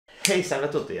Ehi, salve a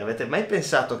tutti, avete mai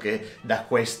pensato che da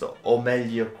questo, o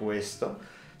meglio questo,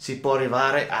 si può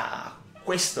arrivare a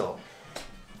questo?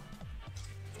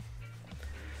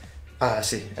 Ah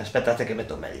sì, aspettate che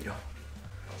metto meglio.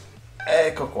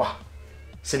 Ecco qua.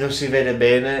 Se non si vede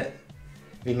bene,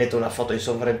 vi metto una foto in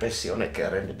sovraimpressione che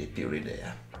rende di più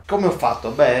l'idea. Come ho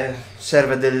fatto? Beh,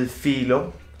 serve del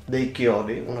filo, dei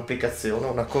chiodi, un'applicazione,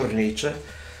 una cornice,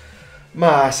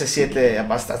 ma se siete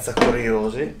abbastanza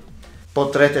curiosi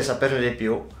potrete saperne di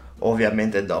più,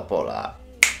 ovviamente dopo la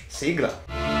sigla.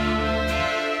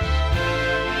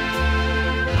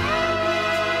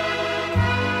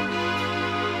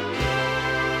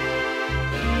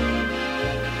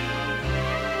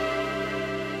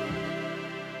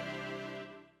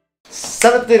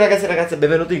 Salve a tutti ragazzi e ragazze,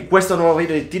 benvenuti in questo nuovo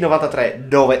video di T93,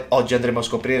 dove oggi andremo a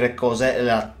scoprire cos'è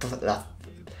la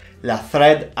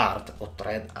thread art,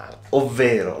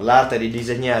 ovvero l'arte di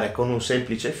disegnare con un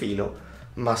semplice filo,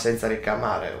 ma senza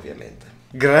ricamare ovviamente.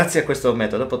 Grazie a questo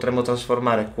metodo potremo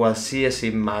trasformare qualsiasi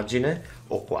immagine,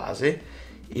 o quasi,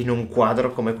 in un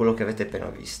quadro come quello che avete appena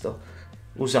visto,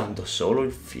 usando solo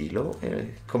il filo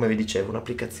e, come vi dicevo,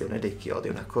 un'applicazione dei chiodi,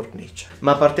 una cornice.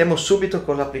 Ma partiamo subito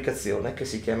con l'applicazione che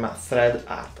si chiama Thread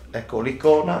Art. Ecco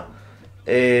l'icona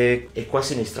e qua a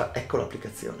sinistra ecco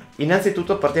l'applicazione.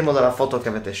 Innanzitutto partiamo dalla foto che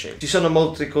avete scelto. Ci sono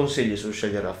molti consigli su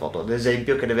scegliere la foto, ad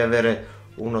esempio che deve avere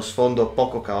uno sfondo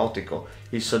poco caotico,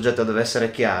 il soggetto deve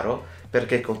essere chiaro,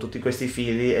 perché con tutti questi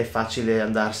fili è facile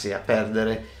andarsi a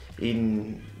perdere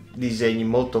in disegni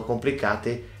molto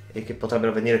complicati e che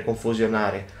potrebbero venire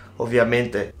confusionari.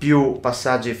 Ovviamente più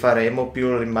passaggi faremo,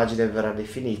 più l'immagine verrà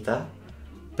definita,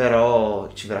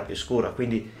 però ci verrà più scura,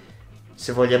 quindi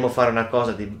se vogliamo fare una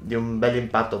cosa di un bel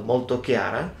impatto molto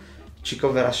chiara, ci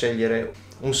converrà scegliere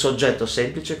un soggetto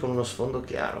semplice con uno sfondo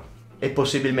chiaro e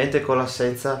possibilmente con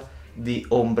l'assenza di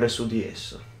ombre su di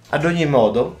esso. Ad ogni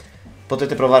modo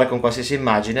potete provare con qualsiasi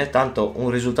immagine, tanto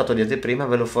un risultato di anteprima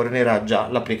ve lo fornirà già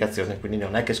l'applicazione, quindi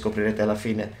non è che scoprirete alla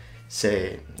fine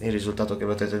se il risultato che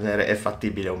potete ottenere è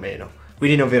fattibile o meno,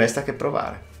 quindi non vi resta che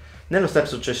provare. Nello step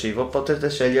successivo potete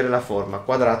scegliere la forma,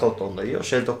 quadrata o tonda. Io ho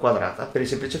scelto quadrata per il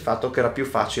semplice fatto che era più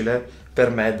facile per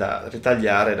me da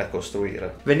ritagliare e da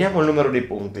costruire. Veniamo al numero di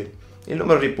punti. Il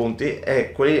numero di punti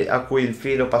è quelli a cui il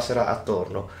filo passerà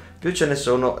attorno. Più ce ne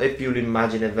sono e più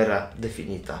l'immagine verrà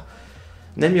definita.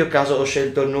 Nel mio caso ho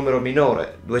scelto il numero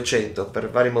minore, 200, per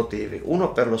vari motivi.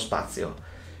 Uno, per lo spazio.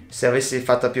 Se avessi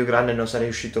fatta più grande non sarei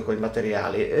uscito con i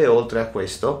materiali e oltre a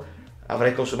questo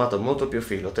avrei consumato molto più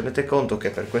filo. Tenete conto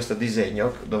che per questo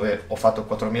disegno, dove ho fatto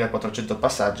 4400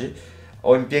 passaggi,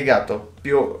 ho impiegato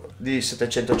più di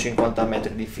 750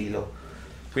 metri di filo,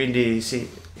 quindi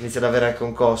sì, inizia ad avere anche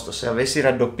un costo. Se avessi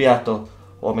raddoppiato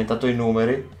o aumentato i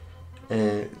numeri,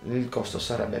 il costo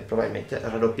sarebbe probabilmente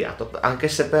raddoppiato, anche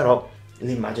se però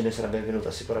l'immagine sarebbe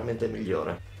venuta sicuramente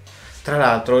migliore. Tra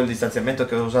l'altro il distanziamento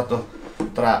che ho usato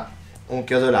tra un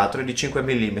chiodo e l'altro è di 5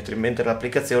 mm, mentre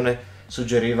l'applicazione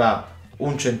suggeriva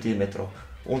 1 centimetro.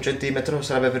 1 centimetro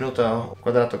sarebbe venuto a un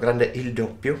quadrato grande il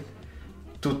doppio,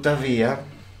 tuttavia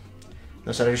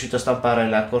non sarei riuscito a stampare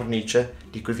la cornice,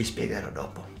 di cui vi spiegherò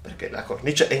dopo, perché la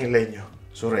cornice è in legno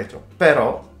sul retro,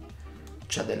 però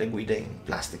c'ha delle guide in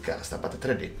plastica stampate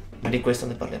 3D, ma di questo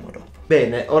ne parliamo dopo.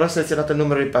 Bene, ora selezionate il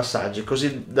numero di passaggi,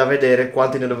 così da vedere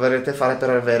quanti ne dovrete fare per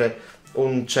avere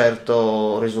un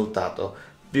certo risultato.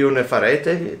 Più ne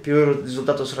farete, più il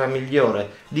risultato sarà migliore.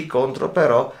 Di contro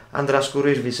però andrà a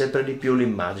scurirvi sempre di più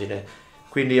l'immagine.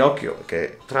 Quindi occhio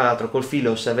che, tra l'altro, col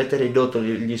filo, se avete ridotto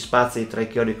gli spazi tra i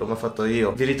chiodi come ho fatto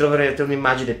io, vi ritroverete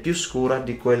un'immagine più scura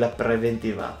di quella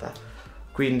preventivata.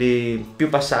 Quindi più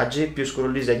passaggi, più scuro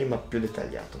il disegno, ma più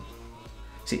dettagliato.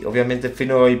 Sì, ovviamente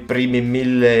fino ai primi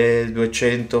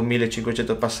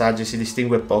 1200-1500 passaggi si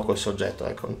distingue poco il soggetto,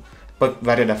 ecco. Poi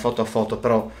varia da foto a foto,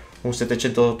 però un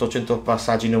 700-800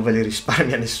 passaggi non ve li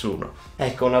risparmia nessuno.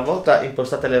 Ecco, una volta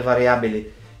impostate le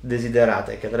variabili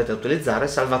desiderate che andrete a utilizzare,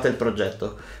 salvate il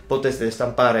progetto. Potete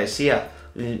stampare sia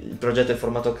il progetto in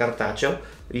formato cartaceo,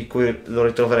 in cui lo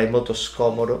ritroverei molto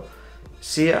scomodo,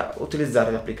 sia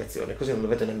utilizzare l'applicazione, così non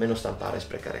dovete nemmeno stampare e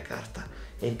sprecare carta,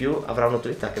 e in più avrà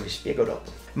un'utilità che vi spiego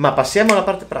dopo. Ma passiamo alla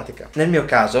parte pratica. Nel mio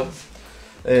caso,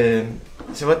 se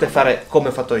volete fare come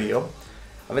ho fatto io,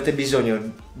 avete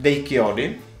bisogno dei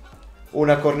chiodi,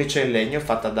 una cornice in legno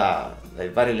fatta dai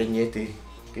vari legnetti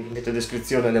che vi metto in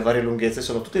descrizione, le varie lunghezze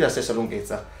sono tutti la stessa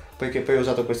lunghezza, poiché poi ho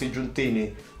usato questi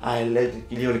giuntini AL,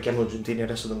 io li chiamo giuntini,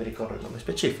 adesso non mi ricordo il nome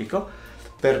specifico,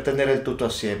 per tenere il tutto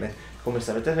assieme, come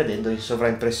starete vedendo in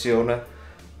sovraimpressione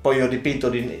Poi ho dipinto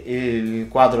il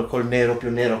quadro col nero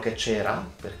più nero che c'era,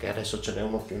 perché adesso ce n'è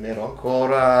uno più nero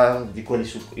ancora, di quelli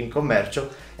in commercio.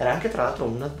 Era anche tra l'altro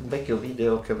un vecchio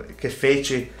video che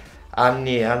feci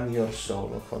anni e anni or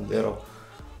sono, quando ero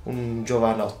un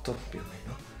giovanotto più o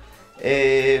meno.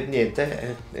 E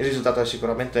niente, il risultato è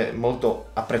sicuramente molto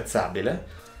apprezzabile.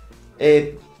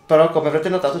 Però come avrete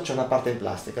notato c'è una parte in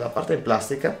plastica. La parte in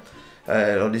plastica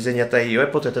l'ho disegnata io e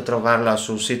potete trovarla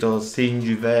sul sito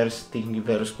Thingiverse,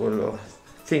 quello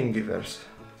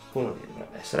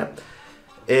dovrebbe essere,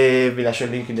 e vi lascio il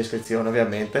link in descrizione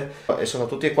ovviamente. E sono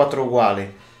tutti e quattro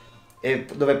uguali, e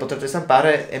dove potrete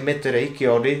stampare e mettere i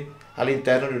chiodi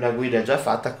all'interno di una guida già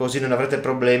fatta, così non avrete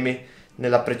problemi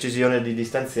nella precisione di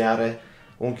distanziare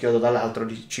un chiodo dall'altro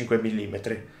di 5 mm,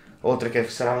 oltre che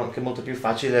sarà anche molto più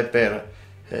facile per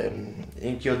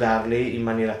inchiodarli in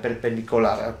maniera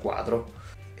perpendicolare al quadro.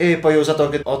 E poi ho usato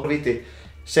anche 8 viti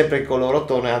sempre in color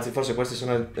ottone, anzi forse questi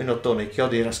sono in ottone, i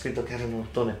chiodi era scritto che erano in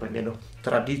ottone, poi mi hanno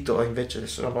tradito e invece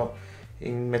sono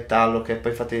in metallo, che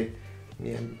poi infatti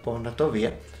mi è un po' andato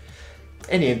via.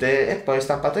 E niente, e poi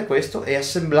stampate questo e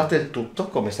assemblate il tutto,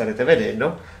 come starete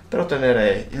vedendo, per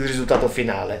ottenere il risultato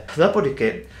finale.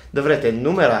 Dopodiché dovrete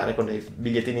numerare con dei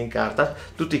bigliettini in carta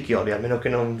tutti i chiodi, a meno che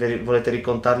non volete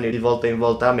ricontarli di volta in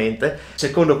volta a mente,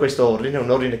 secondo questo ordine,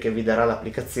 un ordine che vi darà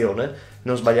l'applicazione.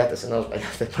 Non sbagliate, se no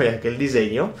sbagliate poi anche il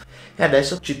disegno. E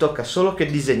adesso ci tocca solo che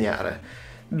disegnare.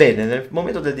 Bene, nel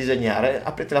momento del disegnare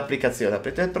aprite l'applicazione,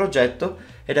 aprite il progetto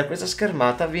e da questa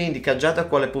schermata vi indica già da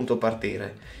quale punto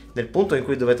partire. Nel punto in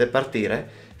cui dovete partire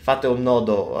fate un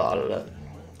nodo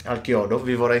al chiodo.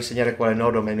 Vi vorrei insegnare quale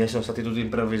nodo, ma i miei sono stati tutti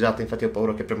improvvisati, infatti ho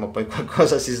paura che prima o poi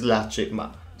qualcosa si slacci,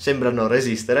 ma sembrano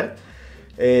resistere.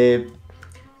 E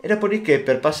dopodiché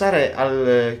per passare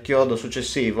al chiodo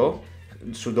successivo,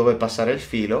 su dove passare il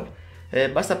filo,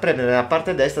 basta premere la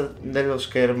parte destra dello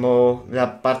schermo, la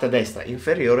parte destra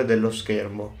inferiore dello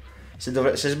schermo.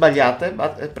 Se sbagliate,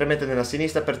 premete nella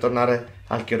sinistra per tornare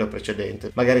al chiodo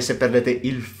precedente, magari se perdete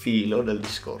il filo del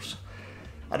discorso.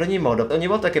 Ad ogni modo, ogni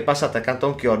volta che passate accanto a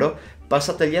un chiodo,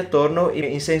 passategli attorno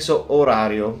in senso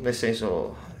orario, nel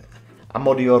senso a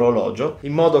mo' di orologio,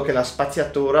 in modo che la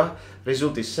spaziatura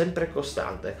risulti sempre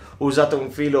costante. Usate un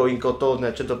filo in cotone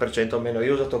al 100% o meno,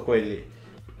 io ho usato quelli.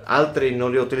 Altri non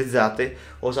li ho utilizzati,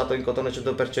 ho usato in cotone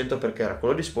 100% perché era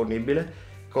quello disponibile,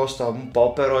 costa un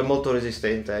po' però è molto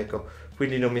resistente, ecco,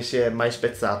 quindi non mi si è mai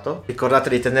spezzato. Ricordate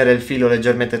di tenere il filo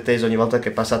leggermente teso ogni volta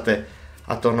che passate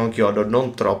attorno a un chiodo,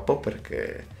 non troppo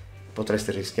perché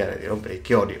potreste rischiare di rompere i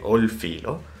chiodi o il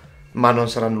filo, ma non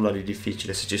sarà nulla di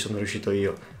difficile. Se ci sono riuscito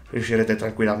io, riuscirete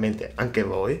tranquillamente anche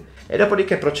voi. E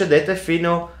dopodiché procedete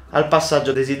fino al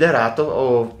passaggio desiderato,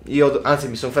 o io anzi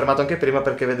mi sono fermato anche prima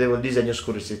perché vedevo il disegno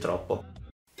scurirsi troppo.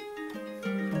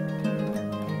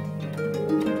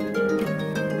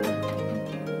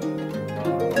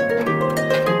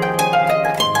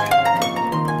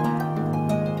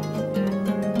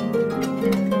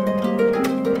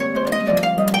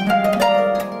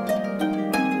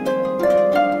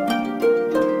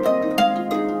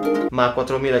 Ma a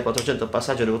 4400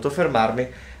 passaggi ho dovuto fermarmi,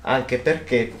 anche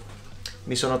perché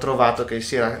mi sono trovato che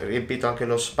si era riempito anche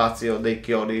lo spazio dei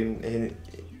chiodi e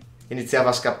iniziava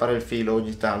a scappare il filo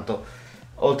ogni tanto,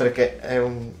 oltre che è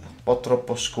un po'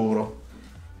 troppo scuro.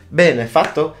 Bene,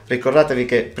 fatto? Ricordatevi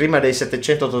che prima dei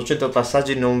 700-800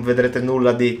 passaggi non vedrete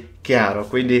nulla di chiaro,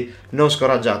 quindi non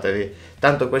scoraggiatevi.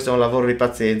 Tanto questo è un lavoro di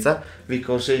pazienza, vi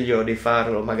consiglio di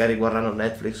farlo magari guardando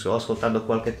Netflix o ascoltando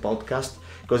qualche podcast,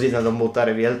 così da non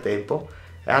buttare via il tempo.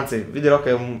 Anzi, vi dirò che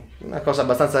è una cosa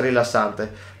abbastanza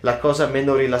rilassante. La cosa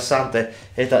meno rilassante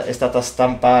è stata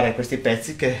stampare questi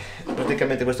pezzi, che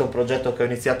praticamente questo è un progetto che ho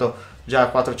iniziato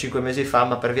già 4-5 mesi fa,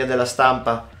 ma per via della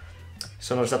stampa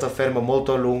sono stato fermo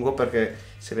molto a lungo, perché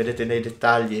se vedete nei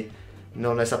dettagli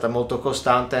non è stata molto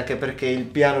costante, anche perché il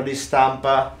piano di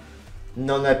stampa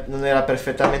non era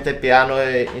perfettamente piano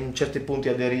e in certi punti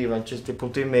aderiva, in certi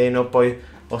punti meno.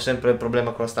 Poi ho sempre il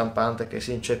problema con la stampante che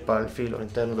si inceppa il filo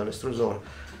all'interno dell'estrusore,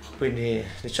 quindi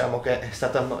diciamo che è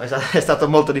stato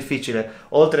molto difficile,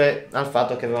 oltre al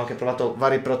fatto che avevo anche provato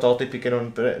vari prototipi che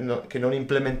non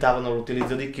implementavano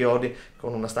l'utilizzo di chiodi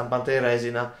con una stampante in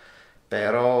resina,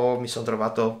 però mi sono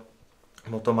trovato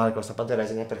molto male con la stampante in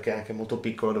resina perché è anche molto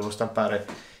piccolo, devo stampare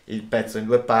il pezzo in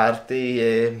 2 parti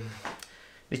e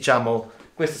diciamo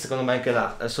questa secondo me è anche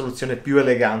la soluzione più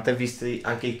elegante, visti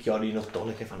anche i chiodi in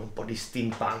ottone che fanno un po' di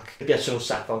steampunk, che piace un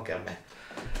sacco anche a me.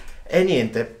 E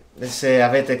niente, se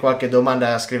avete qualche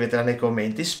domanda scrivetela nei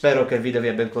commenti, spero che il video vi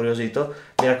abbia incuriosito,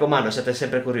 mi raccomando siate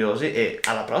sempre curiosi e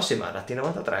alla prossima da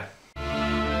T93.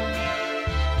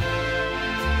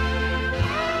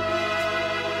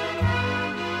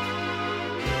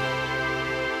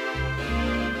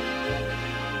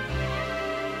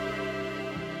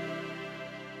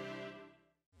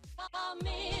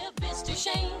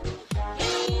 shame.